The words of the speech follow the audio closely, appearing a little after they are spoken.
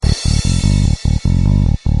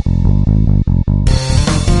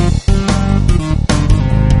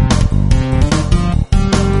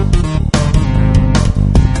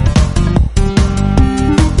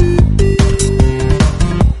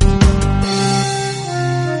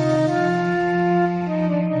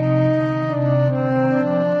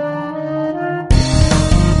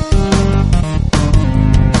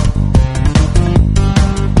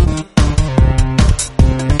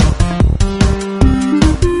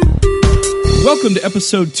Welcome to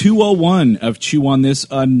episode 201 of Chew on This,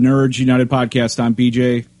 a Nerds United podcast. I'm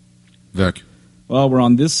BJ. Vic. Well, we're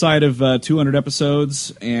on this side of 200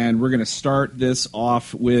 episodes, and we're going to start this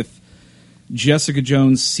off with Jessica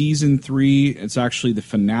Jones Season 3. It's actually the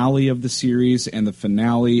finale of the series and the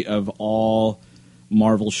finale of all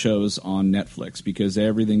Marvel shows on Netflix, because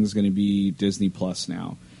everything's going to be Disney Plus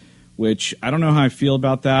now, which I don't know how I feel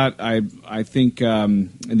about that. I think in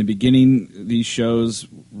the beginning, these shows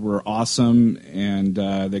were awesome, and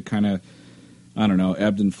they kind of, I don't know,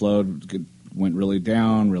 ebbed and flowed, went really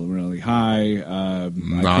down, really high.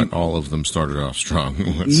 Not all of them started off strong.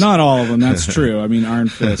 Not all of them, that's true. I mean, Iron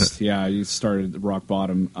Fist, yeah, you started at rock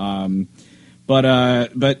bottom. But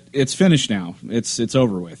it's finished now. It's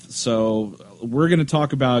over with. So we're going to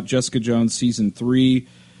talk about Jessica Jones Season 3.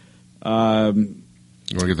 You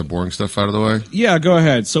want to get the boring stuff out of the way? Yeah, go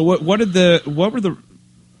ahead. So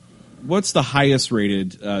what's the highest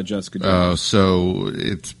rated Jessica Jones? So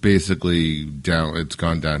it's basically down. It's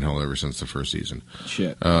gone downhill ever since the first season.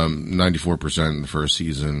 Shit. 94% in the first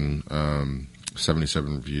season,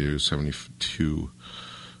 77 reviews, 72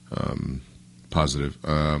 positive,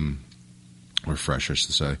 or fresh, I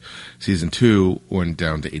should say. Season 2 went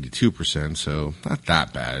down to 82%, so not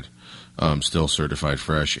that bad. Still certified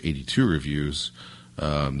fresh, 82 reviews.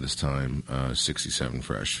 This time, 67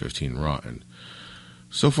 fresh, 15 rotten.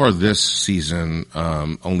 So far this season,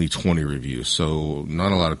 only 20 reviews, so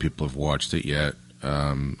not a lot of people have watched it yet.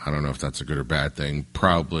 I don't know if that's a good or bad thing.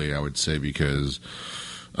 Probably, I would say, because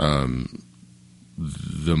like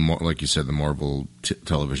you said, the Marvel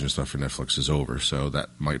television stuff for Netflix is over, so that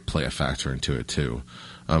might play a factor into it too.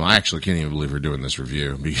 I actually can't even believe we're doing this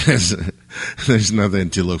review, because there's nothing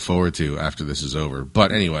to look forward to after this is over.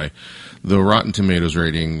 But anyway, the Rotten Tomatoes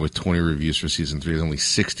rating with 20 reviews for season 3 is only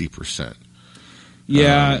 60%.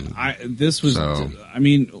 Yeah, I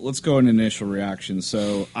mean, let's go in initial reaction.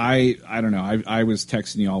 So I don't know. I was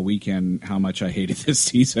texting you all weekend how much I hated this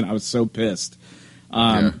season. I was so pissed.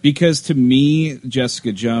 Because to me,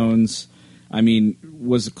 Jessica Jones, I mean,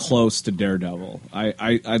 was close to Daredevil.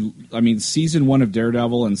 I mean, season 1 of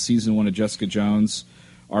Daredevil and season 1 of Jessica Jones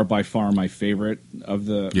are by far my favorite of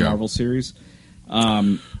the Marvel series.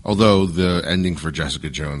 Although the ending for Jessica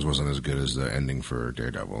Jones wasn't as good as the ending for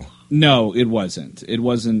Daredevil. No, it wasn't. It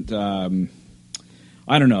wasn't.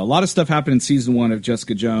 I don't know. A lot of stuff happened in season 1 of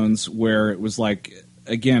Jessica Jones where it was like,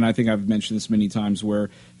 again, I think I've mentioned this many times, where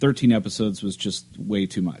 13 episodes was just way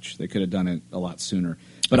too much. They could have done it a lot sooner.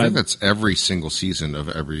 But I think that's every single season of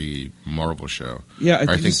every Marvel show. Yeah,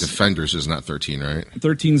 I think Defenders is not 13, right?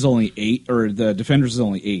 13 is only 8, or the Defenders is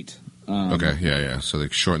only 8. Okay, yeah. So they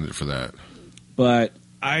shortened it for that. But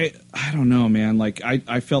I don't know, man. Like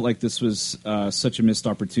I felt like this was such a missed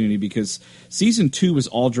opportunity, because season 2 was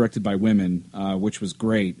all directed by women, which was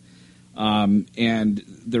great. And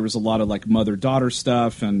there was a lot of like mother-daughter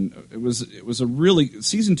stuff, and it was a really,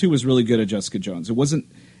 season 2 was really good at Jessica Jones. It wasn't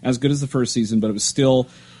as good as the first season, but it was still,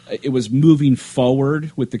 it was moving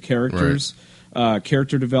forward with the characters,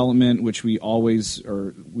 character development, which we always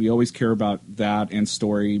care about that, and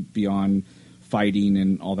story beyond fighting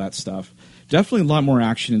and all that stuff. Definitely a lot more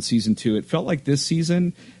action in season 2. It felt like this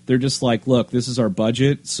season, they're just like, look, this is our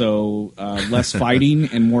budget, so less fighting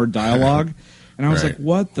and more dialogue. And I was like,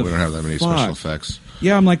 what the fuck? We don't have that many special effects.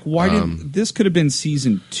 Yeah, I'm like, why did this could have been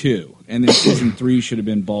season 2, and then season 3 should have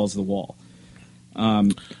been balls to the wall. I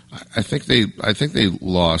think they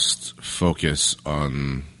lost focus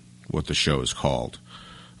on what the show is called,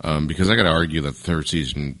 because I got to argue that the third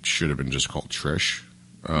season should have been just called Trish.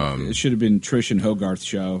 It should have been Trish and Hogarth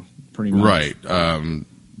show, pretty much. Right.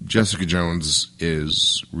 Jessica Jones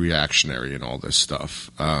is reactionary in all this stuff,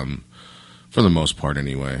 for the most part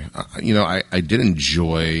anyway. I did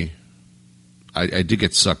enjoy... I did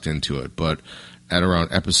get sucked into it, but at around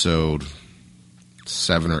episode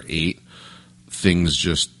 7 or 8, things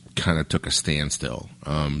just kind of took a standstill.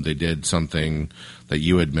 They did something that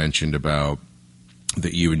you had mentioned about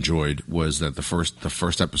that you enjoyed, was that the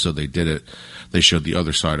first episode they did it, they showed the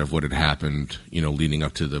other side of what had happened, leading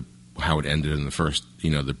up to how it ended in the first,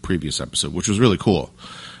 the previous episode, which was really cool.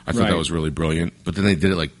 I thought that was really brilliant. But then they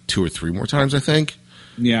did it like 2 or 3 more times, I think.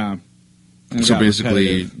 Yeah. And so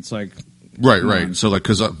basically, repetitive. It's like, right. So like,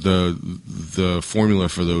 because the formula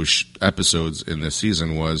for those episodes in this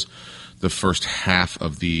season was the first half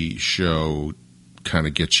of the show kind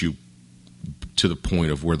of gets you to the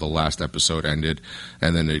point of where the last episode ended,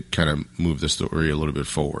 and then it kind of moved the story a little bit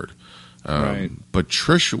forward. Right. But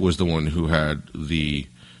Trish was the one who had the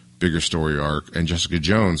bigger story arc, and Jessica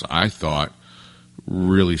Jones, I thought,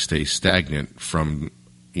 really stayed stagnant from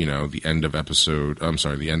the end of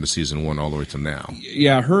the end of season 1 all the way to now.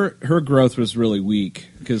 Yeah, her growth was really weak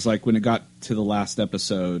because like when it got to the last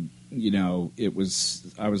episode, it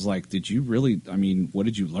was, I was like, did you really? I mean, what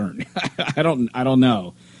did you learn? I don't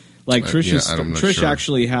know. Like Trish sure.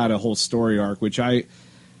 actually had a whole story arc, which I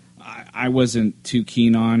wasn't too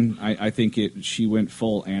keen on. I think she went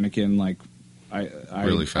full Anakin, like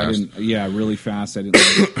Really fast. Really fast. I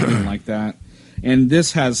didn't like that. And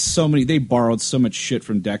this has so many. They borrowed so much shit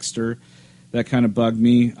from Dexter that kind of bugged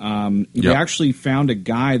me. They actually found a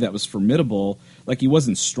guy that was formidable. Like he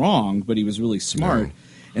wasn't strong, but he was really smart. No.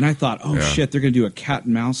 And I thought, shit, they're going to do a cat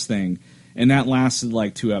and mouse thing. And that lasted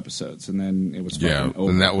like 2 episodes, and then it was fucking over.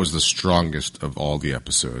 And that was the strongest of all the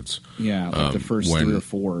episodes. Yeah, like the first 3 or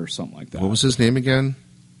 4 or something like that. What was his name again?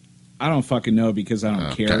 I don't fucking know because I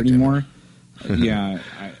don't care anymore. Yeah,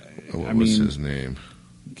 What was his name?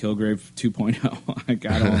 Kilgrave 2.0. Like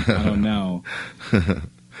I don't know.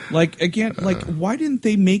 Like again, why didn't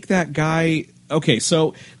they make that guy? Okay,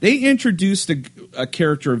 so they introduced a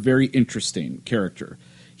character, a very interesting character.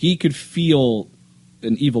 He could feel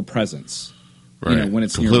an evil presence, right? When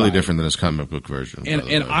it's completely nearby. different than his comic book version.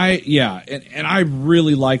 And I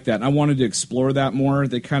really like that. And I wanted to explore that more.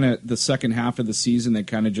 They kind of the second half of the season,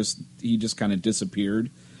 he just kind of disappeared,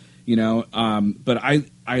 But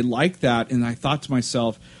I like that, and I thought to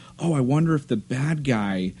myself, oh, I wonder if the bad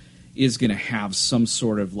guy is going to have some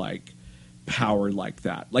sort of like power like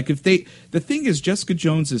that. Like the thing is, Jessica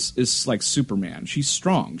Jones is like Superman. She's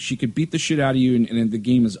strong. She could beat the shit out of you, and the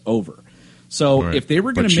game is over. So right. If they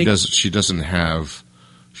were going to make, she doesn't have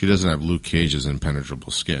Luke Cage's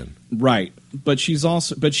impenetrable skin, right? But she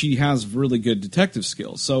has really good detective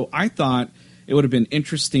skills. So I thought it would have been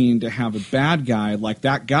interesting to have a bad guy like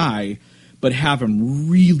that guy, but have him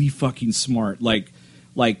really fucking smart, like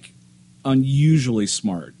unusually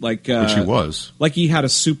smart, like which he was, like he had a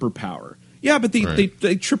superpower. Yeah, but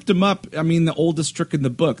they tripped him up. I mean, the oldest trick in the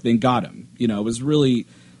book, they got him. It was really.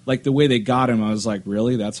 Like the way they got him, I was like,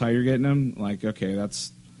 "Really? That's how you're getting him?" Like, okay,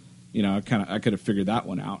 that's, I could have figured that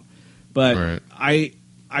one out. But I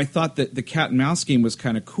thought that the cat and mouse game was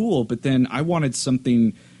kind of cool, but then I wanted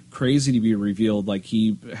something crazy to be revealed. Like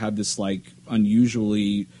he had this like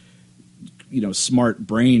unusually, smart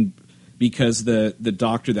brain because the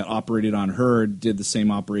doctor that operated on her did the same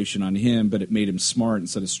operation on him, but it made him smart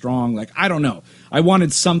instead of strong. Like I don't know. I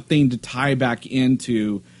wanted something to tie back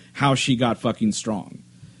into how she got fucking strong.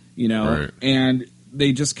 And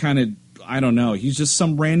they just kind of, I don't know. He's just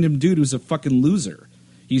some random dude who's a fucking loser.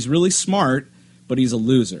 He's really smart, but he's a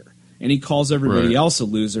loser. And he calls everybody else a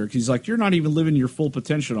loser because he's like, you're not even living your full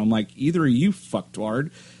potential. I'm like, either are you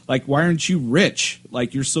fucktard. Like, why aren't you rich?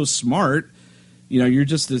 Like, you're so smart. You're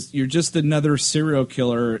just another serial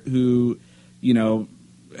killer who, you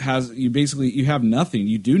have nothing.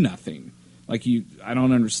 You do nothing. Like I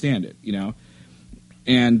don't understand it,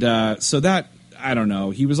 And so that, I don't know.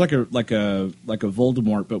 He was like a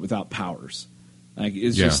Voldemort, but without powers. Like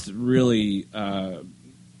it's just really,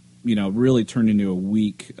 really turned into a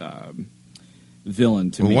weak villain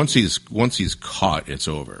to me. Once he's caught, it's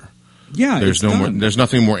over. Yeah, there's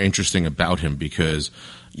nothing more interesting about him because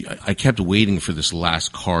I kept waiting for this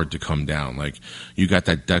last card to come down. Like you got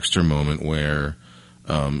that Dexter moment where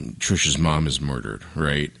Trish's mom is murdered,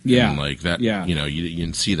 right? Yeah, and like that. Yeah, you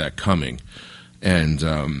didn't see that coming, and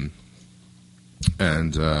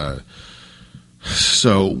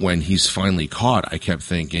so when he's finally caught, I kept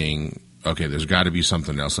thinking, okay, there's got to be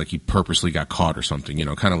something else. Like he purposely got caught or something,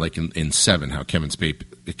 kind of like in Seven, how Kevin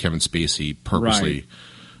Spacey purposely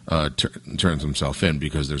turns himself in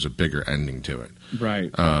because there's a bigger ending to it.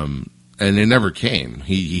 Right. And it never came.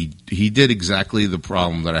 He did exactly the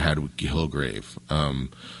problem that I had with Kilgrave.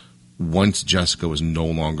 Once Jessica was no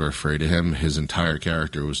longer afraid of him, his entire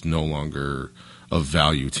character was no longer of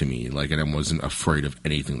value to me, and I wasn't afraid of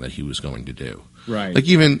anything that he was going to do. Right. Like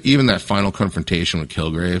even that final confrontation with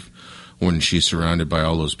Kilgrave, when she's surrounded by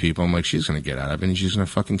all those people, I'm like, she's going to get out of it and she's going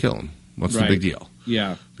to fucking kill him. What's the big deal?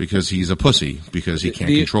 Yeah. Because he's a pussy, because he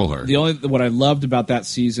can't control her. What I loved about that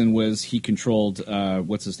season was he controlled,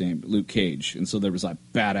 what's his name? Luke Cage. And so there was a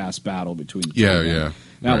badass battle between the two of them. Yeah.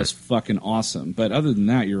 That was fucking awesome. But other than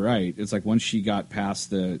that, you're right. It's like once she got past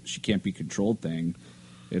the she can't be controlled thing,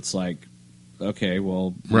 it's like, okay,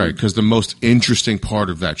 well... Right, because the most interesting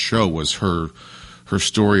part of that show was her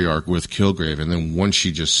story arc with Kilgrave, and then once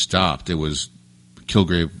she just stopped, it was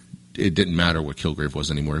Kilgrave... It didn't matter what Kilgrave was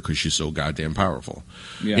anymore because she's so goddamn powerful.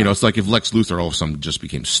 Yeah. It's like if Lex Luthor all of a sudden just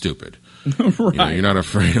became stupid. Right. You're not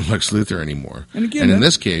afraid of Lex Luthor anymore. And again, in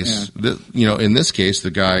this case,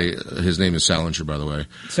 the guy, his name is Salinger, by the way.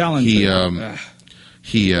 Salinger.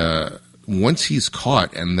 He once he's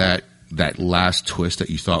caught and that last twist that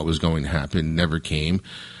you thought was going to happen never came,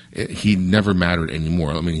 he never mattered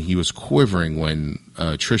anymore. I mean, he was quivering when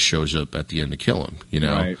Trish shows up at the end to kill him, you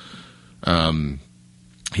know? Right.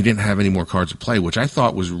 He didn't have any more cards to play, which I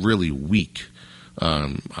thought was really weak.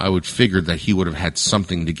 I would figure that he would have had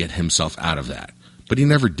something to get himself out of that, but he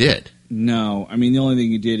never did. No, I mean the only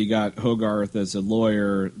thing he did, he got Hogarth as a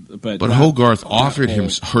lawyer, but Hogarth offered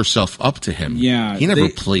herself up to him. Yeah, he never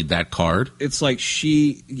played that card. It's like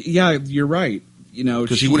yeah, you're right. You know,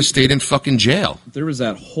 because he would have stayed in fucking jail. There was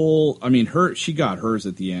that whole. I mean, she got hers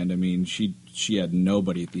at the end. I mean, she had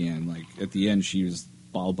nobody at the end. Like at the end, she was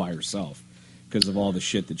all by herself because of all the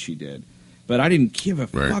shit that she did. But I didn't give a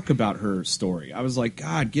fuck about her story. I was like,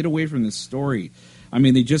 God, get away from this story. I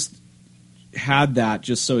mean, they just had that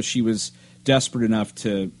just so she was desperate enough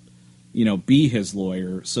to, you know, be his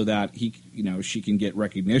lawyer so that he, you know, she can get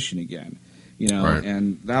recognition again, you know,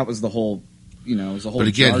 and that was the whole, you know, it was a whole. But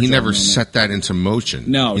again, he never set that into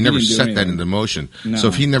motion. No, he never set that into motion. No. So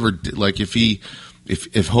if he never like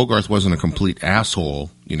if Hogarth wasn't a complete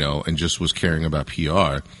asshole, you know, and just was caring about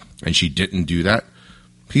PR, and she didn't do that,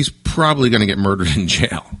 he's probably going to get murdered in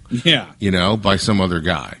jail. Yeah, you know, by some other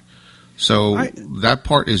guy. So that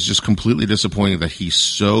part is just completely disappointing that he's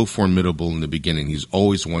so formidable in the beginning. He's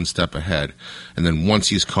always one step ahead. And then once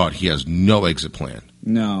he's caught, he has no exit plan.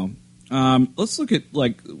 No. Let's look at,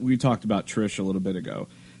 like, we talked about Trish a little bit ago.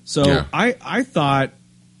 So I thought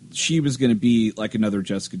she was going to be like another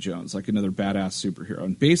Jessica Jones, like another badass superhero.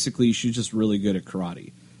 And basically, she's just really good at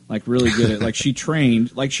karate. Like, really good at, like, she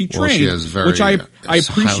trained, well, she has very, which I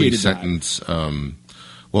appreciated that.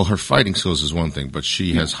 Well, her fighting skills is one thing, but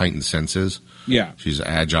she has heightened senses. Yeah. She's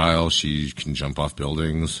agile. She can jump off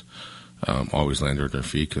buildings, always land her at her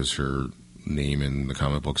feet because her name in the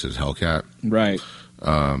comic books is Hellcat. Right.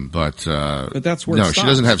 But that's where no, she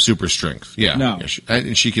doesn't have super strength. Yeah. No. Yeah,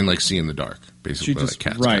 and she can, like, see in the dark, basically, like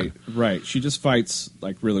cats can. Right. She just fights,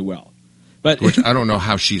 like, really well. But which I don't know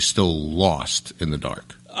how she's still lost in the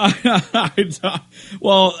dark.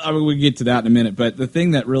 Well, I mean, we can get to that in a minute, but the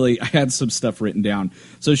thing that really, I had some stuff written down.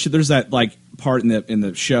 So there's that like part in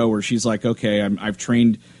the show where she's like, okay, I've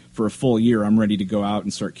trained for a full year. I'm ready to go out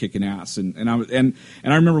and start kicking ass. And I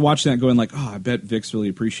remember watching that going like, oh, I bet Vic's really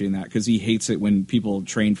appreciating that because he hates it when people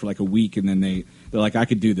train for like a week and then they're like, I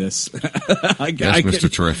could do this. Mr.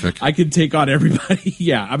 Terrific. I could take on everybody.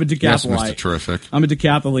 Yeah, I'm a decathlete. Yes, Mr. Terrific. I'm a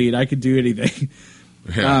decathlete. I could do anything.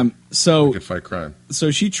 Yeah, so we could fight crime. So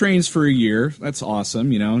she trains for a year. That's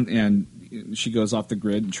awesome, you know, and she goes off the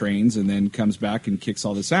grid and trains and then comes back and kicks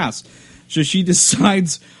all this ass. So she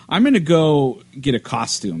decides, I'm going to go get a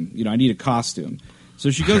costume. You know, I need a costume. So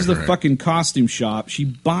she goes to the fucking costume shop. She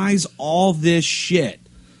buys all this shit,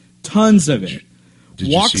 tons of it. Did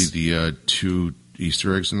you see the 2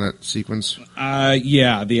 Easter eggs in that sequence?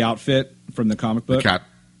 Yeah, the outfit from the comic book.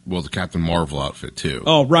 The Captain Marvel outfit too.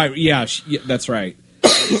 Oh, right. Yeah, that's right.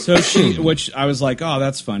 So which I was like, oh,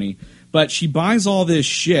 that's funny. But she buys all this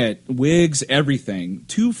shit, wigs, everything,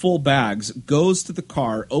 2 full bags, goes to the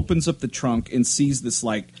car, opens up the trunk, and sees this,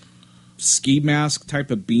 like, ski mask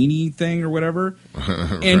type of beanie thing or whatever,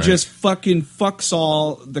 and just fucking fucks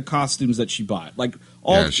all the costumes that she bought. Like,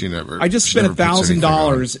 she never. I just spent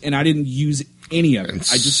 $1,000 and I didn't use any of it.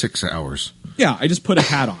 I just 6 hours. Yeah, I just put a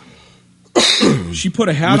hat on. She put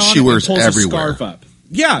a hat which on she wears and pulls everywhere. a scarf up.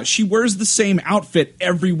 Yeah, she wears the same outfit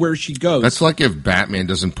everywhere she goes. That's like if Batman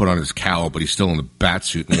doesn't put on his cowl, but he's still in the bat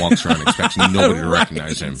suit and walks around expecting nobody to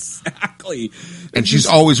recognize him. Exactly. And she's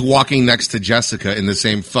always walking next to Jessica in the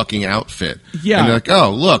same fucking outfit. Yeah. And they're like,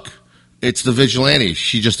 oh, look, it's the vigilante.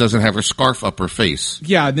 She just doesn't have her scarf up her face.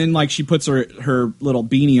 Yeah, and then like she puts her little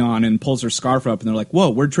beanie on and pulls her scarf up, and they're like, whoa,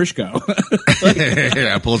 where'd Trish go?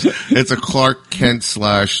 It's a Clark Kent /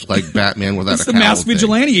 like Batman without it's a cowl. It's the masked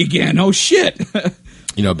vigilante again. Oh, shit.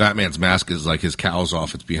 You know, Batman's mask is like his cowl's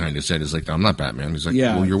off. It's behind his head. He's like, I'm not Batman. He's like,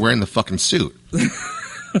 well, you're wearing the fucking suit.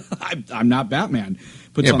 I'm not Batman.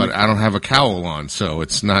 But I don't have a cowl on, so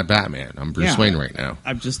it's not Batman. I'm Bruce Wayne right now.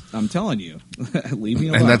 I'm telling you. Leave me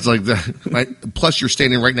alone. And that's like plus you're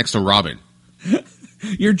standing right next to Robin.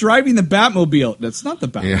 You're driving the Batmobile. That's not the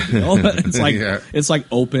Batmobile. Yeah. It's like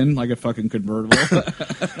open, like a fucking convertible.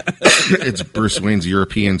 It's Bruce Wayne's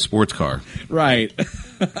European sports car. Right.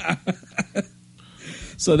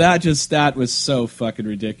 So that was so fucking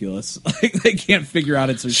ridiculous. Like they can't figure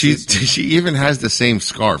out it's her sister. She even has the same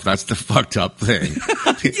scarf. That's the fucked up thing.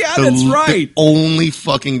 Yeah, that's right. The only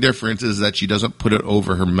fucking difference is that she doesn't put it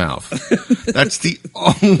over her mouth. That's the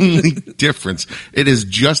only difference. It is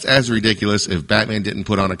just as ridiculous if Batman didn't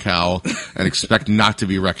put on a cowl and expect not to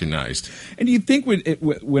be recognized. And do you think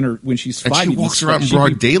when she's And fighting, she walks around in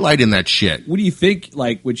broad daylight in that shit. what do you think?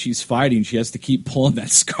 Like when she's fighting, she has to keep pulling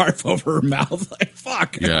that scarf over her mouth. Like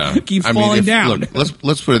fuck, Yeah, keep falling down. Look,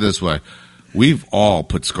 let's put it this way: we've all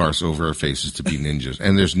put scarves over our faces to be ninjas,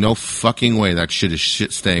 and there's no fucking way that shit is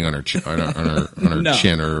staying on her No,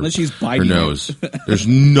 chin or unless she's her biting nose. There's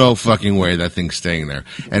no fucking way that thing's staying there.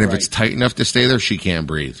 And if Right. it's tight enough to stay there, she can't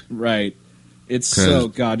breathe. Right. It's 'Cause so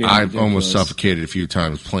goddamn I've almost ridiculous. suffocated a few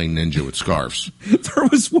times playing ninja with scarves. There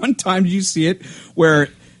was one time, did you see it, where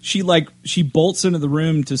she bolts into the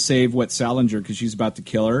room to save Salinger because she's about to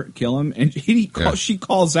kill him, and she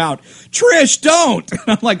calls out, "Trish, don't!" And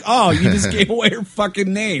I'm like, "Oh, you just gave away her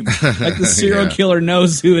fucking name." Like the serial Yeah. killer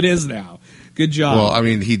knows who it is now. Good job. Well, I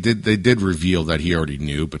mean, they did reveal that he already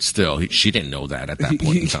knew, but still, she didn't know that at that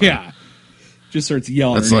point in time. Yeah, just starts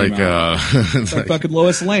yelling. It's her like, name out. it's Like fucking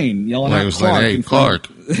Lois Lane yelling at Lois Clark. Lane, "Hey, in front Clark."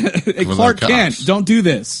 of- Hey, With Clark the Kent, cops. don't do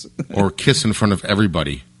this. Or kiss in front of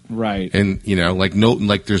everybody. Right. And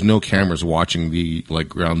there's no cameras watching the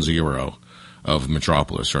ground zero of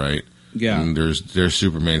Metropolis, right? Yeah. And there's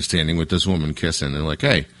Superman standing with this woman kissing, and like,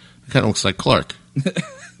 hey, it kind of looks like Clark.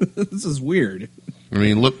 This is weird. I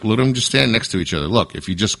mean, look, let them just stand next to each other. Look, if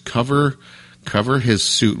you just cover his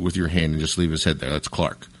suit with your hand and just leave his head there, that's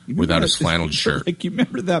Clark without his flannel shirt. Like you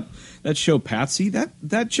remember that show Patsy?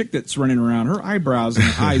 That chick that's running around, her eyebrows and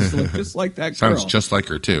eyes look just like that girl. Sounds just like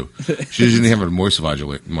her too. She doesn't even have a voice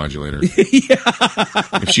modulator.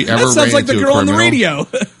 If she ever That sounds ran like the into a girl on the criminal,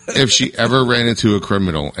 radio. if she ever ran into a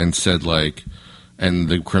criminal and said and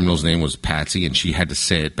the criminal's name was Patsy, and she had to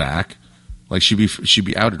say it back, like she'd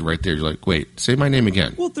be outed right there. You're like, wait, say my name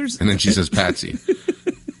again. Well, and then she says Patsy.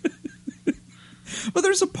 But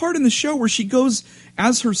there's a part in the show where she goes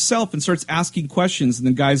as herself and starts asking questions, and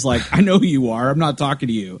the guy's like, "I know who you are. I'm not talking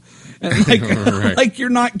to you." And Right. like you're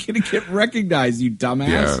not going to get recognized, you dumbass.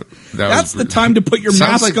 Yeah, That's the time to put your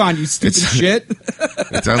Sounds mask like- on, you stupid it's- shit.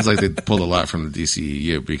 It sounds like they pulled a lot from the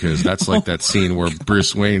DCEU, because that's like that scene where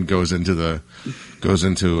Bruce Wayne goes into the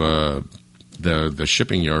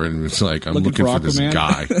shipping yard and it's like, I'm looking for this Aquaman.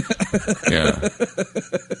 guy. Yeah.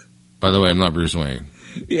 By the way, I'm not Bruce Wayne.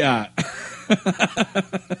 Yeah.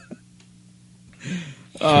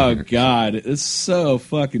 Oh God, it's so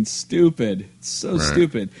fucking stupid. It's so Right.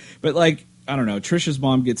 stupid. But like, I don't know. Trisha's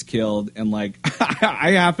mom gets killed, and like,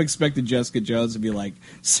 I half expected Jessica Jones to be like,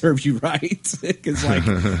 "Serves you right," because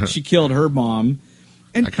like she killed her mom.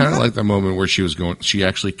 And I kind of like the moment where she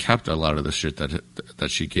actually kept a lot of the shit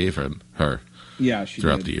that she gave her yeah, she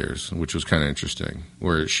throughout did. the years, which was kind of interesting.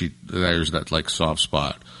 Where there's that like soft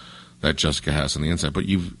spot that Jessica has on the inside, but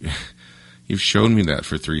you've shown me that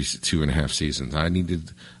for 2.5 seasons. I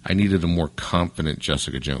needed a more confident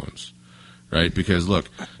Jessica Jones, right? Because look,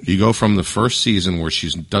 you go from the first season where she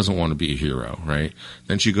doesn't want to be a hero, right?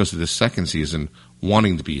 Then she goes to the second season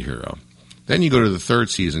wanting to be a hero. Then you go to the third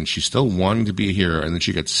season, she's still wanting to be a hero, and then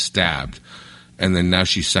she gets stabbed, and then now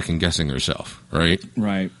she's second guessing herself, right?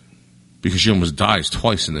 Right. Because she almost dies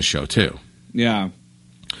twice in the show too. Yeah.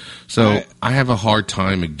 So I have a hard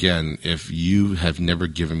time, again, if you have never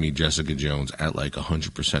given me Jessica Jones at like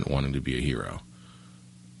 100% wanting to be a hero.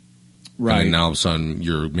 Right. And then now all of a sudden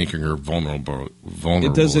you're making her vulnerable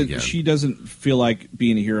It doesn't. again. She doesn't feel like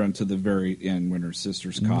being a hero until the very end when her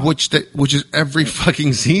sister's caught. Which is every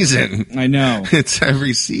fucking season. I know. It's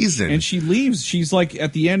every season. And she leaves. She's like,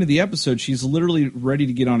 at the end of the episode, she's literally ready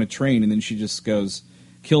to get on a train, and then she just goes.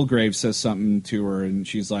 Kilgrave says something to her, and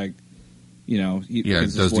she's like, yeah, it 'cause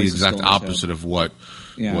his does the voice is exact still in his opposite of what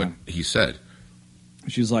he said.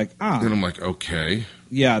 head. She's like, And I'm like, okay,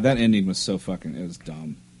 yeah, that ending was so fucking. It was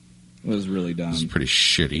dumb. It was really dumb. this is pretty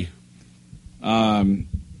shitty.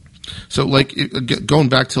 So, like, going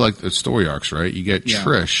back to like the story arcs, right? You get Yeah.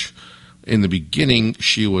 Trish. In the beginning,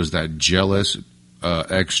 she was that jealous,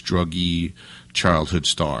 ex-druggy childhood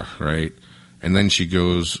star, right? And then she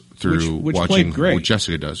goes through Which watching played great. what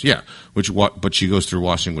Jessica does. Yeah, but she goes through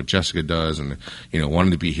watching what Jessica does, and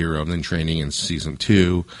wanting to be a hero, and then training in season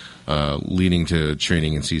 2, leading to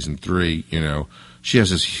training in season 3. She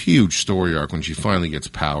has this huge story arc when she finally gets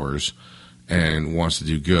powers and wants to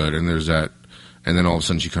do good, and there's that, and then all of a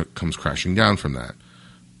sudden she comes crashing down from that.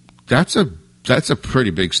 That's a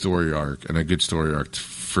pretty big story arc and a good story arc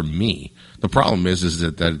for me. The problem is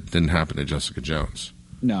that didn't happen to Jessica Jones.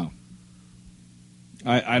 No.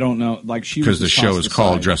 I don't know. Like she because was the show is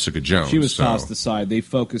called aside. Jessica Jones. She was so. tossed aside. They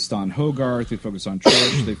focused on Hogarth. They focused on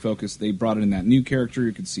Trish. They brought in that new character.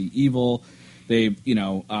 You could see Evil. They,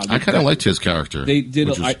 I kind of liked his character. They did.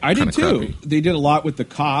 I did too. Crappy. They did a lot with the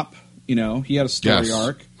cop. He had a story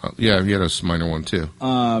arc. Yeah, he had a minor one too.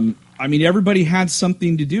 I mean, everybody had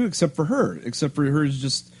something to do except for her. Except for her to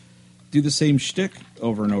just do the same shtick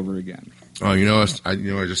over and over again. Oh, what I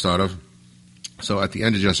just thought of? So at the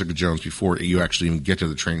end of Jessica Jones, before you actually even get to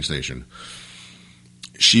the train station,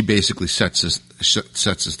 she basically sets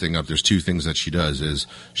this thing up. There's two things that she does: is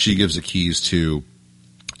she gives the keys to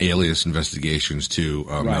Alias Investigations to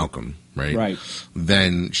Malcolm, right? Right.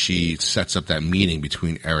 Then she sets up that meeting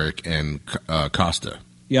between Eric and Costa.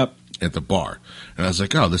 Yep. At the bar, and I was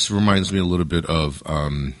like, "Oh, this reminds me a little bit of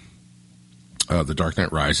The Dark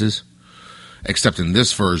Knight Rises," except in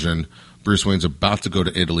this version, Bruce Wayne's about to go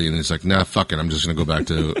to Italy, and he's like, "Nah, fuck it, I'm just gonna go back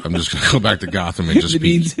to Gotham and just keep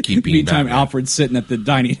being meantime, Batman." Alfred's sitting at the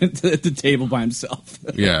dining at the table by himself.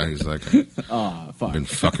 Yeah, he's like, "Oh, fuck, I've been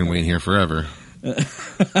fucking waiting here forever."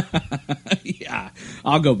 Yeah,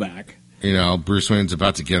 I'll go back. Bruce Wayne's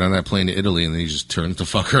about to get on that plane to Italy, and then he just turns the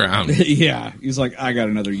fuck around. Yeah, he's like, I got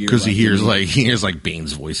another year because he hears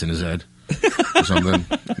Bane's voice in his head or something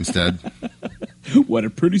instead. What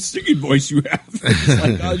a pretty singing voice you have! It's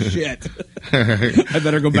like, oh shit, I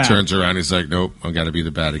better go back. He turns around, he's like, nope, I got to be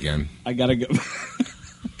the Bat again. I gotta go.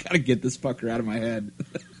 Gotta get this fucker out of my head.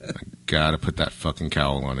 I gotta put that fucking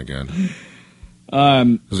cowl on again.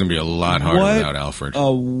 It's gonna be a lot harder without Alfred.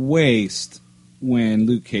 A waste. When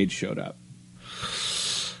Luke Cage showed up.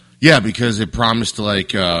 Yeah, because it promised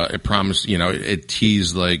it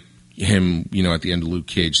teased like him, at the end of Luke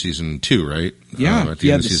Cage season 2, right? Yeah. At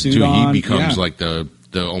the end of season 2, he becomes like the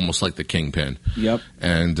almost like the kingpin. Yep.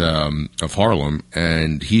 And of Harlem,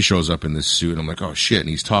 and he shows up in this suit, and I'm like, oh shit, and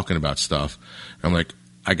he's talking about stuff. And I'm like,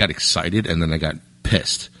 I got excited, and then I got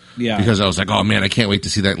pissed. Yeah. Because I was like, oh man, I can't wait to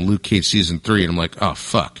see that in Luke Cage season 3, and I'm like, oh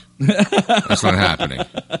fuck. That's not happening.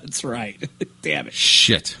 That's right. Damn it.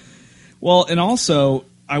 Shit. Well, and also,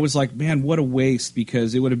 I was like, man, what a waste,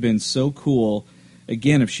 because it would have been so cool,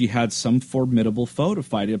 again, if she had some formidable foe to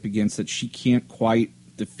fight up against that she can't quite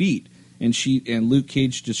defeat. And Luke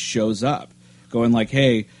Cage just shows up, going like,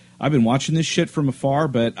 hey, I've been watching this shit from afar,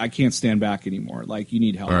 but I can't stand back anymore. Like, you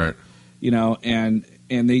need help. All right.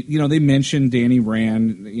 And they, they mentioned Danny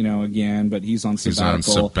Rand, again, but he's on sabbatical. He's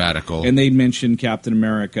on sabbatical. And they mentioned Captain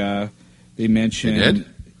America. They mentioned... They did?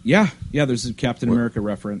 Yeah, there's a Captain America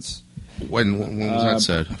reference. When was that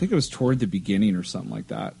said? I think it was toward the beginning or something like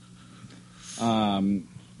that.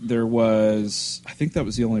 There was... I think that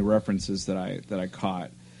was the only references that I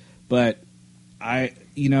caught. But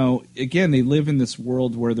again, they live in this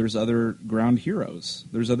world where there's other ground heroes.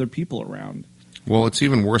 There's other people around. Well, it's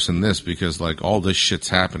even worse than this because all this shit's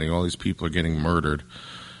happening. All these people are getting murdered.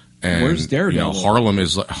 And, where's Daredevil? Harlem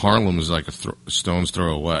is like a stone's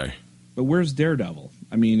throw away. But where's Daredevil?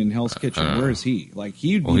 I mean, in Hell's Kitchen, where is he? Like,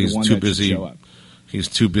 he'd be the one too that busy, should show up. He's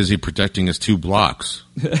too busy protecting his 2 blocks.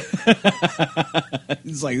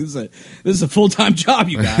 He's like, this is a full-time job,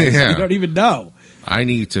 you guys. Yeah. You don't even know. I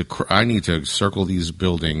need to circle these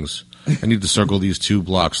buildings. I need to circle these 2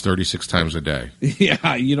 blocks 36 times a day.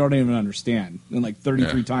 Yeah, you don't even understand. And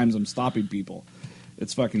 33 times I'm stopping people.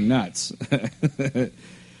 It's fucking nuts.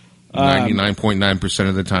 99.9%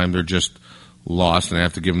 of the time they're just lost and I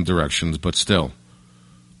have to give them directions, but still,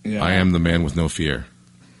 yeah. I am the man with no fear.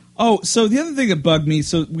 Oh, so the other thing that bugged me,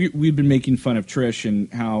 so we've been making fun of Trish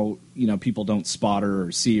and how, people don't spot her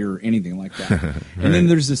or see her or anything like that. Right. And then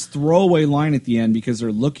there's this throwaway line at the end because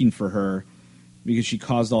they're looking for her because she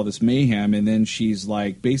caused all this mayhem, and then she's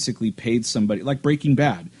basically paid somebody, like Breaking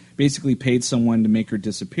Bad, basically paid someone to make her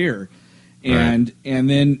disappear. And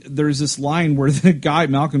then there's this line where the guy,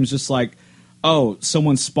 Malcolm's just like, oh,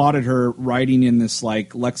 someone spotted her riding in this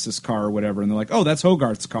Lexus car or whatever, and they're like, oh, that's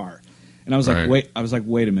Hogarth's car. And I was like,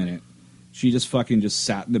 wait a minute. She just fucking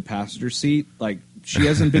sat in the passenger seat. She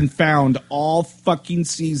hasn't been found all fucking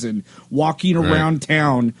season walking around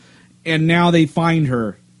town, and now they find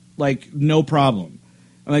her. No problem.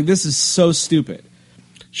 I'm this is so stupid.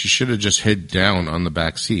 She should have just hid down on the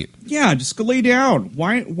back seat. Yeah, just go lay down.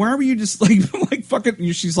 Why were you just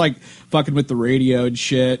fucking? She's fucking with the radio and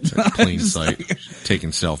shit. Plain sight,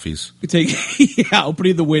 taking selfies.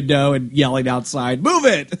 Opening the window and yelling outside, "Move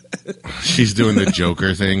it!" She's doing the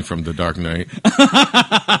Joker thing from The Dark Knight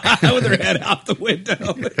with her head out the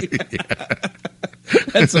window.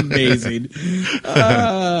 That's amazing.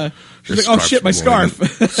 She's oh shit, my scarf!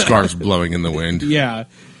 Scarf's blowing in the wind. Yeah.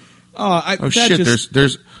 Oh shit!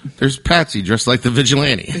 There's Patsy dressed like the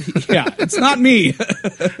vigilante. Yeah, it's not me.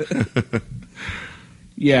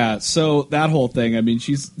 Yeah, so that whole thing, I mean,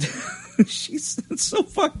 she's she's so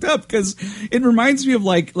fucked up because it reminds me of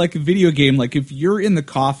like a video game. Like if you're in the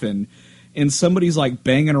coffin and somebody's like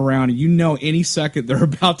banging around, and you know any second they're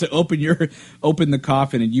about to open the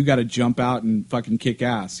coffin, and you got to jump out and fucking kick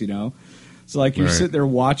ass, you know. So like you're sitting there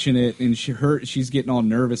watching it, and she's getting all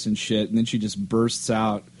nervous and shit, and then she just bursts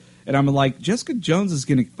out, and I'm like, Jessica Jones is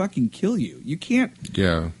gonna fucking kill you. You can't.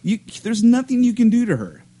 Yeah. There's nothing you can do to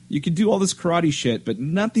her. You can do all this karate shit, but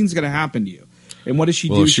nothing's gonna happen to you. And what does she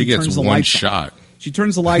do? She gets turns the one lights shot. on. She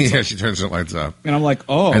turns the lights Yeah, on. she turns the lights up. And I'm like,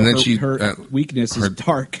 oh, and then her weakness is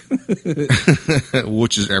dark.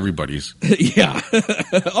 Which is everybody's. Yeah.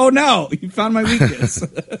 Oh, no, you found my weakness.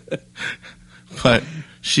 But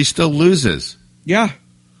she still loses. Yeah.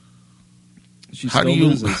 She still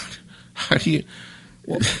loses. How do you...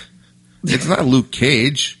 It's not Luke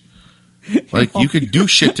Cage. Like, you could do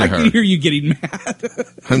shit to her. I can hear you getting mad.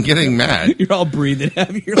 I'm getting mad. You're all breathing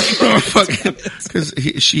heavy. You're like, because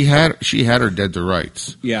she had her dead to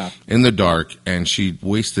rights. Yeah. In the dark, and she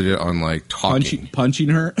wasted it on like talking, punching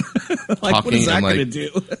her. Like, talking, what is that and, like, going to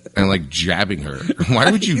do? And like jabbing her.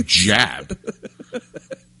 Why would you jab?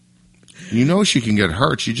 You know she can get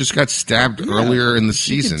hurt. She just got stabbed earlier in the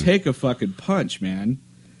season. She can take a fucking punch, man.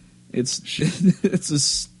 It's a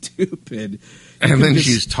stupid. And then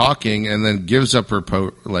she's talking, and then gives up her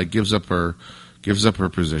position.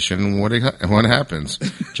 What happens?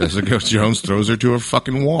 Jessica Jones throws her to a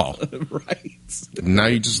fucking wall. Right. Now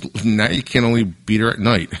you can only beat her at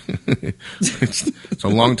night. It's a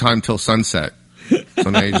long time till sunset. So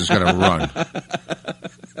now you just gotta run.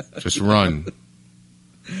 Just run.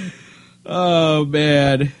 Oh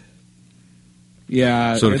man.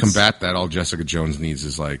 Yeah. So to combat that, all Jessica Jones needs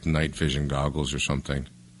is like night vision goggles or something.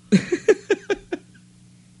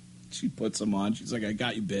 She puts them on. She's like, "I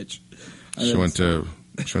got you, bitch." She went to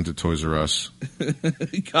Toys R Us.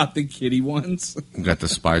 Got the kitty ones. Got the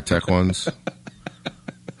Spy Tech ones.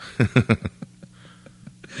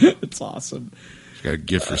 It's awesome. She got a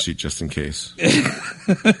gift receipt just in case.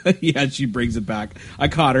 Yeah, she brings it back. I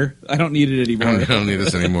caught her. I don't need it anymore. I don't need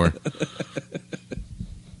this anymore.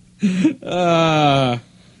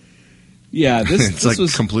 Yeah, this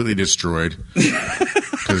was completely destroyed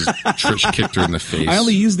because Trish kicked her in the face. I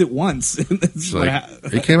only used it once.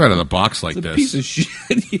 It came out of the box like this. Piece of shit.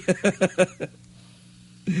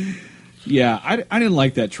 Yeah, I didn't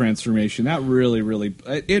like that transformation. That really,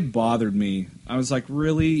 it bothered me. I was like,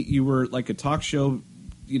 really? You were like a talk show,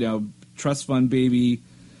 trust fund baby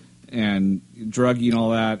and druggy and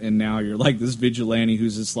all that, and now you're like this vigilante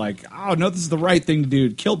who's just like, oh, no, this is the right thing to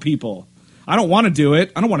do. Kill people. I don't want to do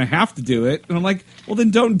it. I don't want to have to do it. And I'm like, well,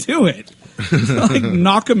 then don't do it. Like,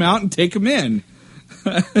 knock them out and take them in.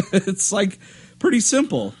 It's like pretty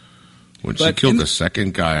simple. When she killed the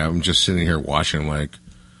second guy, I'm just sitting here watching like,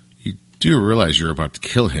 you do realize you're about to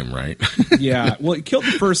kill him, right? Yeah. Well, it killed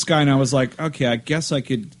the first guy, and I was like, okay, I guess I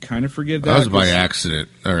could kind of forgive that. That was by accident,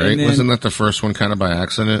 all right? Wasn't that the first one kind of by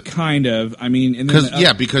accident? Kind of. I mean, and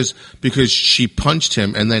then, because she punched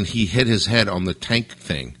him, and then he hit his head on the tank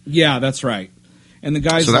thing. Yeah, that's right. And the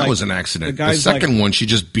guy's so that was an accident. The second one, she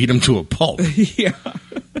just beat him to a pulp. Yeah.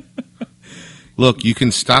 Look, you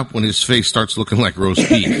can stop when his face starts looking like roast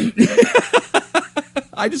beef.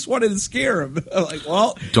 I just wanted to scare him. I'm like,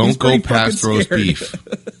 well, don't go past roast beef.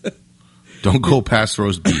 Don't go past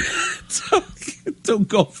roast beef. Don't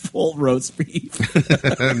go full roast beef.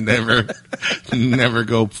 Never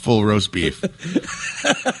go full roast beef.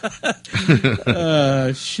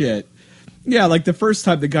 Shit. Yeah, like the first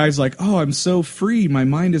time the guy's like, oh, I'm so free. My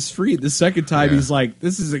mind is free. The second time he's like,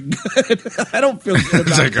 this isn't good. I don't feel good about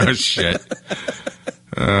It's like, oh, shit.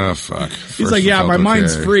 Oh, fuck. He's like, yeah, my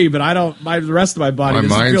mind's free, but the rest of my body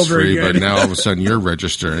doesn't feel very good. But now all of a sudden you're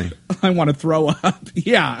registering. I want to throw up.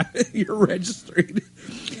 Yeah, you're registering.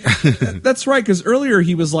 That's right, because earlier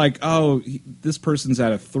he was like, oh, this person's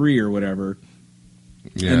at a 3 or whatever.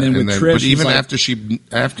 Yeah, and then with Trish, but even like,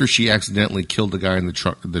 after she accidentally killed the guy in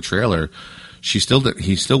the trailer, she still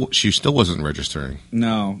wasn't registering.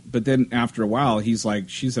 No, but then after a while, he's like,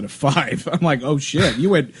 she's at a 5. I'm like, oh shit, you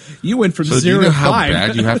went from so 0 to 5. You know how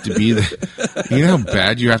bad you have to be. You know how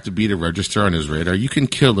bad you have to be to register on his radar. You can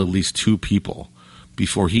kill at least 2 people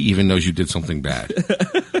before he even knows you did something bad.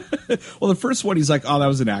 Well, the first one, he's like, oh, that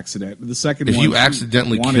was an accident. The second if one, you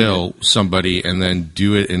accidentally kill somebody and then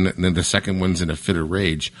do it, and then the second one's in a fit of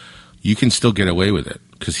rage, you can still get away with it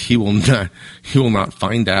because he will not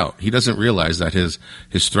find out. He doesn't realize that his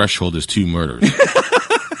threshold is 2 murders.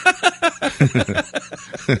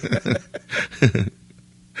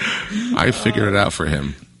 I figured it out for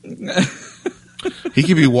him. He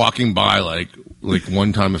could be walking by like, like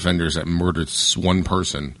one-time offenders that murdered one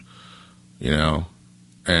person,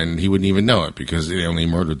 and he wouldn't even know it because they only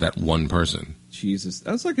murdered that one person. Jesus,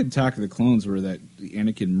 that was like Attack of the Clones, where that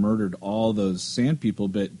Anakin murdered all those sand people.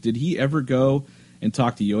 But did he ever go and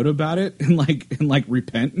talk to Yoda about it and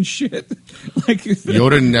repent and shit? Like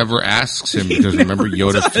Yoda never asks him because remember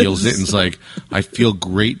Yoda feels it and is like, I feel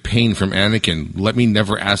great pain from Anakin. Let me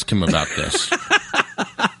never ask him about this.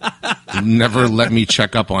 Never let me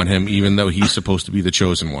check up on him, even though he's supposed to be the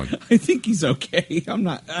chosen one. I think he's okay. I'm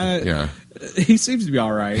not. Yeah, he seems to be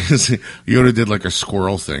all right. Yoda did like a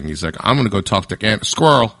squirrel thing. He's like, I'm going to go talk to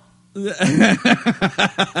Squirrel. And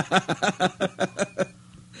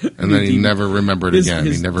then he never remembered again.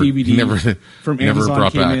 He never from never Amazon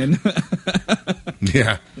brought came back. In.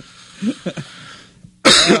 Yeah.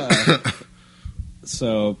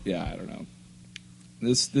 So yeah, I don't know.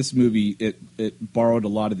 This movie it borrowed a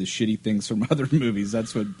lot of the shitty things from other movies.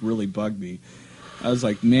 That's what really bugged me. I was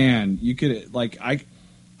like, man, you could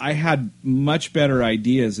I had much better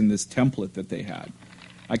ideas in this template that they had.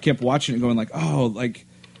 I kept watching it, going like, oh,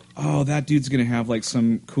 that dude's gonna have like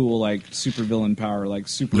some cool like super villain power, like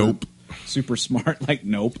super smart. Like,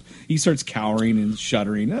 nope. He starts cowering and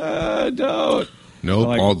shuddering. Don't. Nope.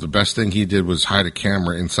 Like, the best thing he did was hide a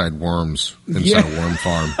camera inside worms, inside a worm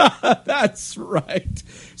farm. That's right.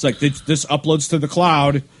 It's like this uploads to the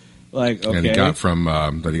cloud. Like, okay. And he got from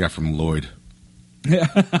Lloyd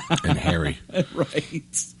and Harry. Right.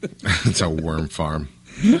 It's a worm farm.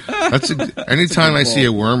 Anytime I see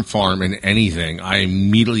a worm farm in anything, I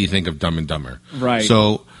immediately think of Dumb and Dumber. Right.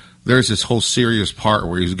 So there's this whole serious part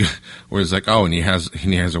where he's like, oh, and he has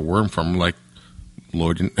a worm farm, like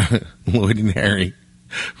Lloyd and Harry,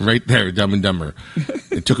 right there, Dumb and Dumber.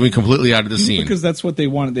 It took me completely out of the scene because that's what they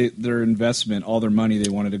wanted. Their investment, all their money, they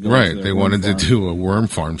wanted to go. Right. They wanted to do a worm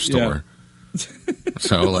farm store. Yeah.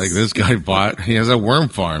 So like this guy he has a worm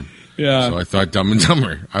farm. Yeah. So I thought Dumb and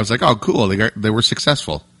Dumber. I was like, oh, cool. They were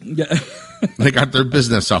successful. Yeah. They got their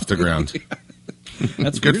business off the ground. Yeah.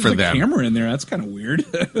 That's good weird. for There's them. A camera in there. That's kind of weird.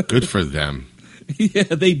 Good for them. Yeah,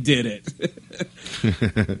 they did it.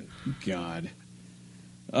 God.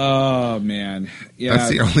 Oh man. Yeah. That's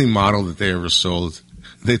the only model that they ever sold.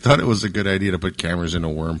 They thought it was a good idea to put cameras in a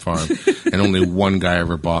worm farm, and only one guy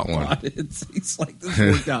ever bought one. He's like, this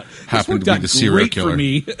worked out. Happened to be the serial killer. For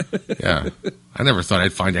me. Yeah, I never thought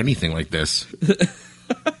I'd find anything like this.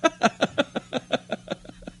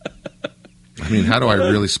 I mean, how do I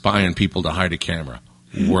really spy on people to hide a camera?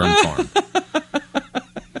 Worm farm.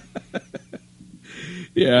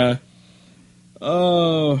 Yeah.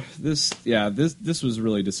 Oh, this was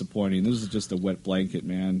really disappointing. This is just a wet blanket,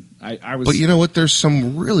 man. But you know what? There's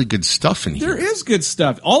some really good stuff in here. There is good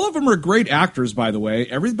stuff. All of them are great actors, by the way.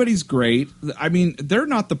 Everybody's great. I mean, they're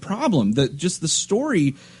not the problem. Just the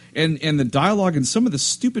story and the dialogue and some of the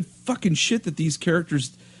stupid fucking shit that these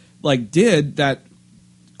characters did that,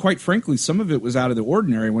 quite frankly, some of it was out of the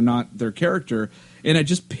ordinary when not their character, and it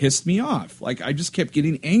just pissed me off. Like, I just kept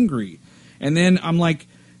getting angry. And then I'm like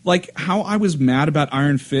how I was mad about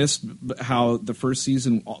Iron Fist, how the first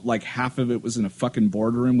season, like half of it was in a fucking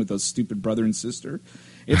boardroom with those stupid brother and sister.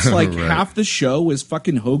 It's like right. Half the show was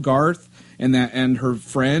fucking Hogarth and her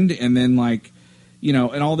friend, and then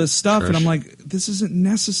and all this stuff. Trish. And I'm like, this isn't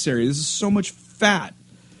necessary. This is so much fat.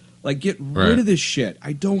 Like, get rid of this shit.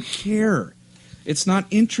 I don't care. It's not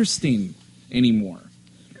interesting anymore.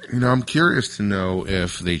 I'm curious to know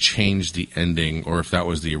if they changed the ending or if that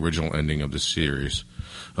was the original ending of the series.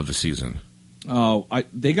 Of the season. Oh,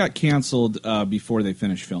 they got canceled before they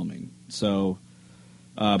finished filming. So,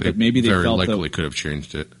 but maybe they very felt likely could have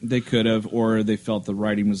changed it. They could have, or they felt the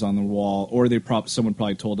writing was on the wall, or someone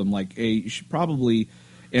probably told them like, "Hey, you should probably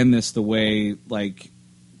end this the way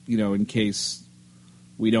in case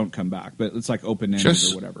we don't come back." But it's like open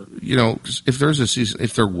ended or whatever. If there was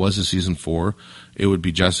a season 4, it would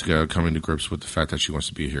be Jessica coming to grips with the fact that she wants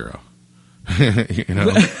to be a hero.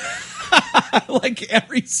 Like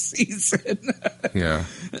every season. Yeah.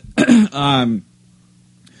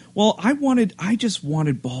 Well, I just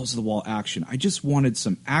wanted balls to the wall action. I just wanted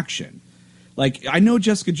some action. Like, I know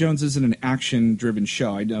Jessica Jones isn't an action-driven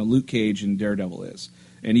show. I know Luke Cage and Daredevil is,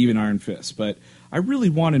 and even Iron Fist. But I really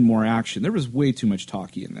wanted more action. There was way too much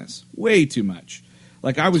talky in this. Way too much.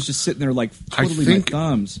 Like, I was just sitting there like twiddling my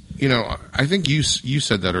thumbs. I think you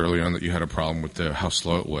said that early on that you had a problem with how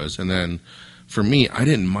slow it was. And then, for me, I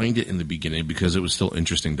didn't mind it in the beginning because it was still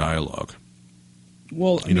interesting dialogue.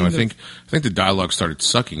 Well, I think the dialogue started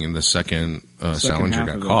sucking in the second Salinger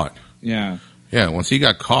got caught. Yeah. Yeah, once he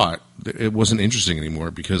got caught, it wasn't interesting anymore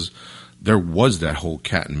because there was that whole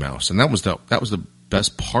cat and mouse, and that was the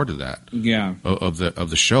best part of that. Yeah. Of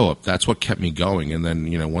the show up. That's what kept me going. And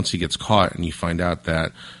then, once he gets caught and you find out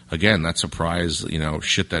that, again, that surprise,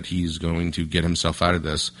 shit that he's going to get himself out of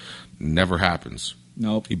this never happens.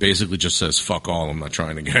 Nope. He basically just says, "Fuck all, I'm not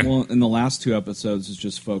trying again." Well, in the last 2 episodes, it's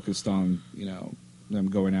just focused on, them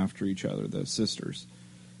going after each other, the sisters.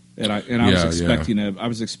 And I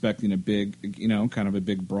was expecting a big, kind of a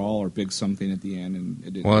big brawl or big something at the end, and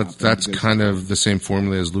it didn't. Well, happen that's because- kind of the same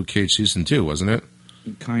formula as Luke Cage season 2, wasn't it?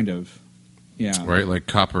 Kind of. Yeah. Right? Like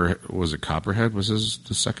Copperhead was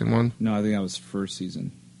the second one? No, I think that was first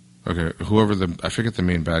season. Okay, I forget the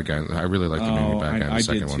main bad guy. I really like the main bad guy in the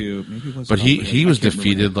second one. I did too. Maybe it was but he Copperhead. was I can't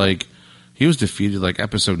remember. he was defeated like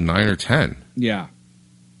episode 9 or 10. Yeah.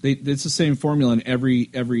 It's the same formula in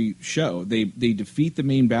every show. They defeat the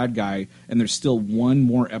main bad guy, and there's still one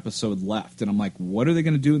more episode left. And I'm like, what are they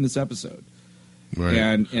going to do in this episode? Right.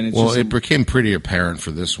 And it's it became pretty apparent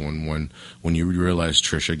for this one when you realized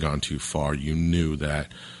Trish had gone too far. You knew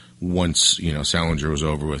that once Salinger was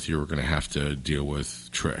over with, you were going to have to deal with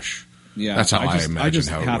Trish. Yeah, that's how I imagined I just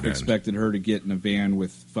how it half would end. expected her to get in a van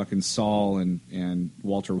with fucking Saul and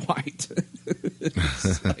Walter White.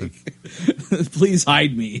 It's like, please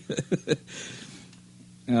hide me.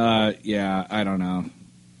 Yeah, I don't know.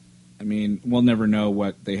 I mean, we'll never know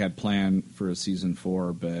what they had planned for a season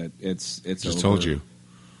 4, but it's Just over. told you.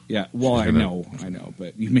 Yeah, well, I know,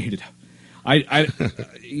 but you made it up.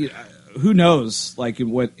 Who knows? Like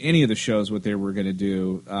what any of the shows, what they were going to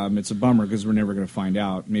do. It's a bummer because we're never going to find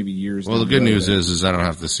out. Maybe years. Well, the down good road news is I don't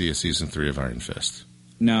have to see a season 3 of Iron Fist.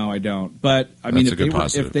 No, I don't. But I mean,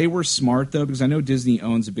 That's if they were smart though, because I know Disney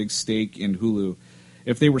owns a big stake in Hulu.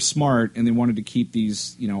 If they were smart and they wanted to keep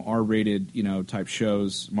these, R-rated, type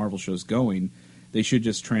shows, Marvel shows going, they should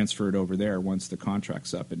just transfer it over there once the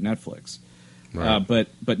contract's up at Netflix. Right. But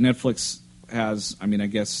Netflix has, I mean, I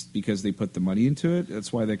guess because they put the money into it,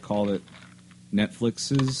 that's why they called it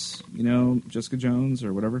Netflix's, Jessica Jones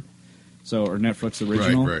or whatever. So, or Netflix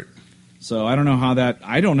original. Right. So I don't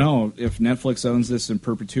know if Netflix owns this in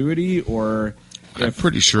perpetuity or. I'm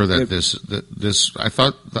pretty sure that this. I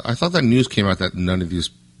thought that news came out that none of these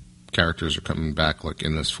characters are coming back like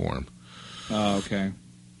in this form. Oh, okay.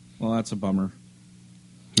 Well, that's a bummer.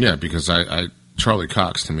 Yeah, because I Charlie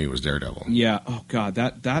Cox to me was Daredevil. Yeah. Oh God,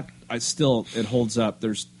 that it holds up.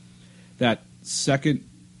 There's that second,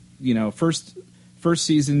 first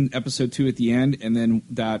season episode 2 at the end, and then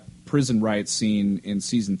that prison riot scene in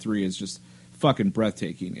season 3 is just fucking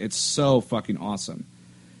breathtaking. It's so fucking awesome.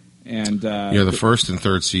 And the first and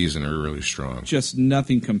third season are really strong. Just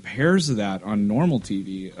nothing compares to that on normal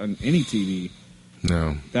TV, on any TV.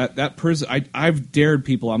 No, that prison. I've dared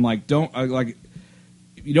people. I'm like,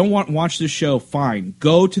 if you don't want to watch this show, fine.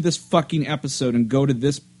 Go to this fucking episode and go to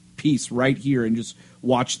this piece right here and just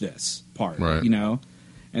watch this part. Right.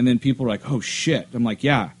 And then people are like, oh shit. I'm like,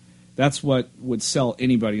 yeah, that's what would sell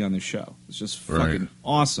anybody on the show. It's just fucking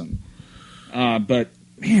awesome. But.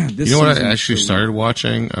 Man, this what I actually started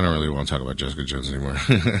watching? I don't really want to talk about Jessica Jones anymore.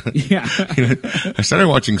 Yeah. I started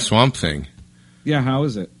watching Swamp Thing. Yeah, how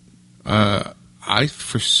is it?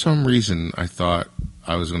 For some reason, I thought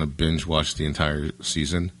I was going to binge watch the entire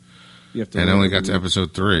season. And I only got to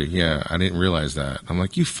episode 3. Yeah, I didn't realize that. I'm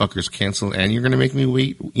like, you fuckers canceled, and you're going to make me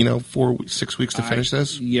wait, 6 weeks to finish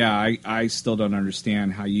this? Yeah, I still don't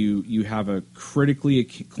understand how you have a critically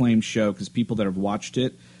acclaimed show, because people that have watched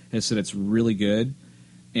it have said it's really good.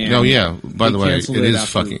 And oh yeah! By the way,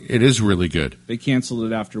 it is really good. They canceled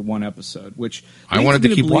it after one episode, which I wanted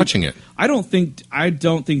to keep watching it. I don't think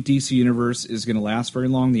DC Universe is going to last very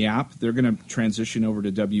long. The app, they're going to transition over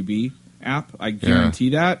to WB app. I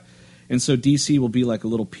guarantee that. And so DC will be like a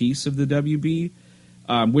little piece of the WB,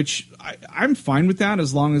 which I'm fine with that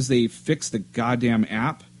as long as they fix the goddamn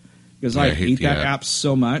app, because I hate that app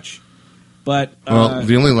so much. But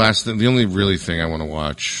the only really thing I want to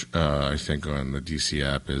watch, I think on the DC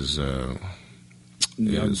app is I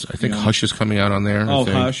think Hush is coming out on there. Oh,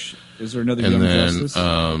 Hush! Is there another Young Justice?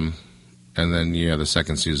 And then the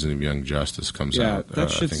second season of Young Justice comes out. That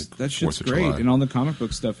shit's great, July. and all the comic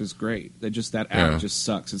book stuff is great. That app just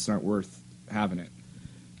sucks. It's not worth having it.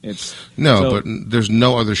 But there's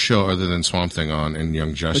no other show other than Swamp Thing on in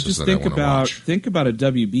Young Justice that I want to watch. Think about a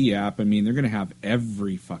WB app. I mean, they're going to have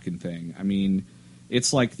every fucking thing. I mean,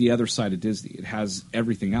 it's like the other side of Disney. It has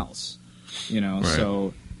everything else, Right.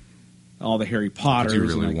 So all the Harry Potters. Do you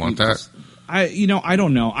really want that? I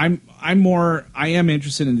don't know. I am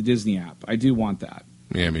interested in the Disney app. I do want that.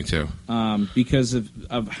 Yeah, me too. Because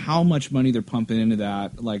of how much money they're pumping into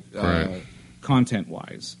that, content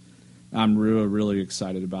wise. I'm really, really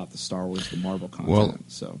excited about the Star Wars, the Marvel content. Well,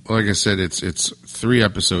 so, like I said, it's 3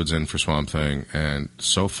 episodes in for Swamp Thing, and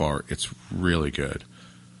so far it's really good.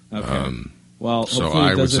 Okay. Well, so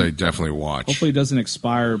I would say definitely watch. Hopefully, it doesn't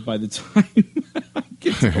expire by the time I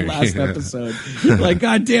get to the last episode. Like,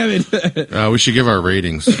 God damn it! We should give our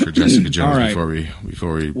ratings for Jessica Jones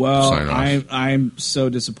before we sign off. I'm so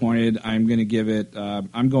disappointed. I'm going to give it.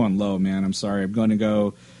 I'm going low, man. I'm sorry. I'm going to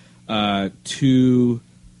go 2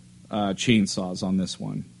 chainsaws on this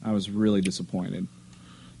one. I was really disappointed.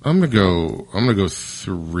 I'm gonna go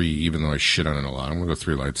 3, even though I shit on it a lot. I'm gonna go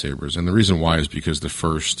 3 lightsabers, and the reason why is because the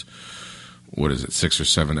first, 6 or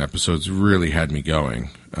 7 episodes really had me going,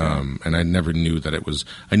 and I never knew that it was.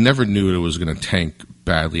 I never knew it was going to tank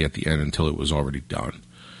badly at the end until it was already done.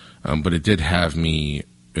 But it did have me.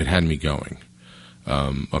 It had me going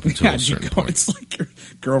up until a certain point. It's like your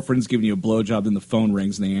girlfriend's giving you a blowjob, then the phone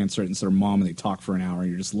rings and they answer it, and it's their mom, and they talk for an hour, and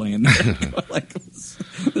you're just laying there like,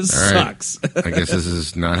 this sucks. I guess this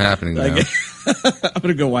is not happening now. I'm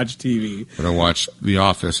gonna go watch TV. I'm gonna watch The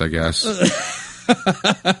Office, I guess.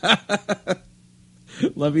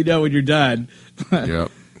 Let me know when you're done.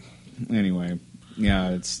 Yep. Anyway,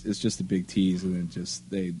 yeah, it's just a big tease, and then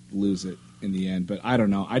they lose it in the end. But I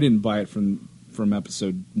don't know. I didn't buy it from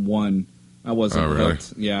episode 1. I wasn't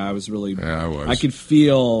hooked. Yeah, I was really. Yeah, I was. I could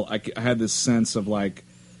feel. I had this sense of like,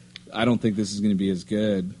 I don't think this is going to be as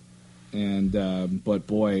good. And but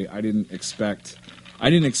boy, I didn't expect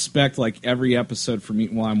like every episode for me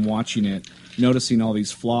while I'm watching it, noticing all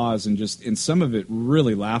these flaws and some of it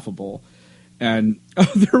really laughable. And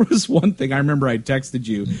there was one thing I remember I texted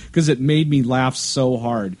you because it made me laugh so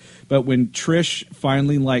hard. But when Trish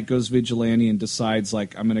finally like goes vigilante and decides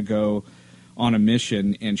like I'm going to go on a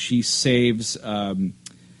mission, and she saves the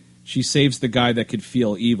guy that could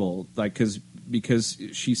feel evil, like because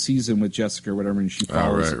she sees him with Jessica or whatever, and she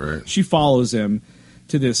follows she follows him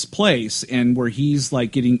to this place, and where he's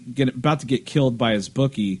like about to get killed by his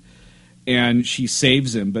bookie, and she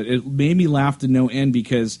saves him. But it made me laugh to no end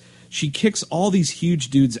because she kicks all these huge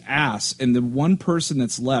dudes' ass, and the one person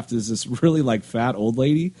that's left is this really like fat old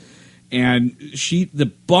lady. And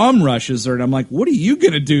the bum rushes her, and I'm like, what are you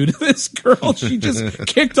going to do to this girl? She just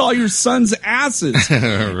kicked all your son's asses.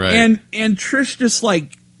 Right. And Trish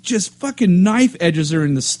just fucking knife edges her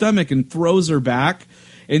in the stomach and throws her back,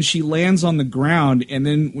 and she lands on the ground, and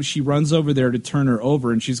then when she runs over there to turn her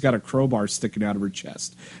over, and she's got a crowbar sticking out of her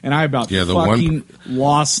chest. And I about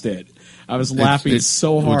lost it. I was laughing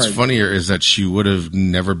so hard. What's funnier is that she would have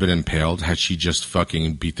never been impaled had she just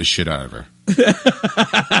fucking beat the shit out of her.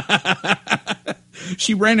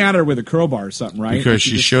 She ran at her with a crowbar or something, right? Because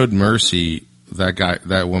she showed mercy.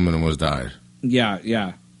 That woman almost died.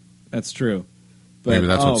 Yeah, that's true. But, maybe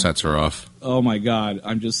that's what sets her off. Oh my God,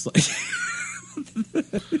 I'm just like,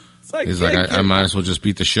 he's like, I might as well just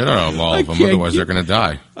beat the shit out of all of them, otherwise they're gonna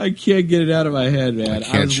die. I can't get it out of my head, man. I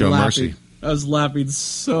can't show mercy. I was laughing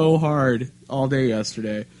so hard all day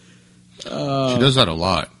yesterday. She does that a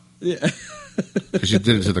lot. Yeah. Because she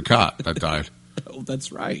did it to the cop that died. Oh,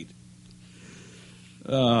 that's right.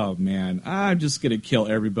 Oh, man. I'm just going to kill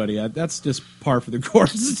everybody. That's just par for the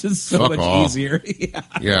course. It's just so much easier.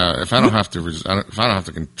 Yeah, if I don't have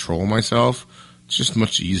to control myself, it's just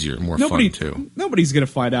much easier, more fun, too. Nobody's going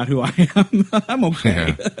to find out who I am. I'm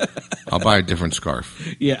okay. Yeah. I'll buy a different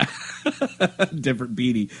scarf. Yeah. Different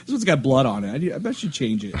beanie. This one's got blood on it. I bet I should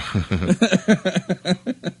change it.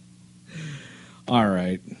 All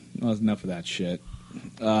right. Well, enough of that shit.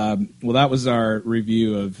 Well, that was our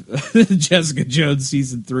review of Jessica Jones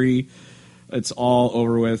Season 3. It's all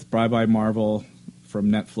over with. Bye-bye Marvel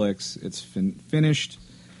from Netflix. It's finished.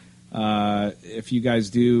 If you guys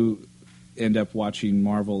do end up watching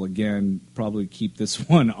Marvel again, probably keep this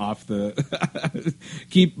one off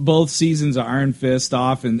keep both seasons of Iron Fist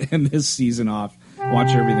off and this season off.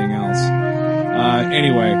 Watch everything else.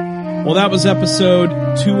 Anyway, well, that was episode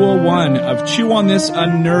 201 of Chew on This, a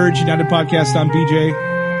Nerds United podcast. I'm BJ.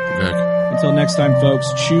 Vic. Until next time,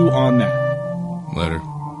 folks, chew on that. Later.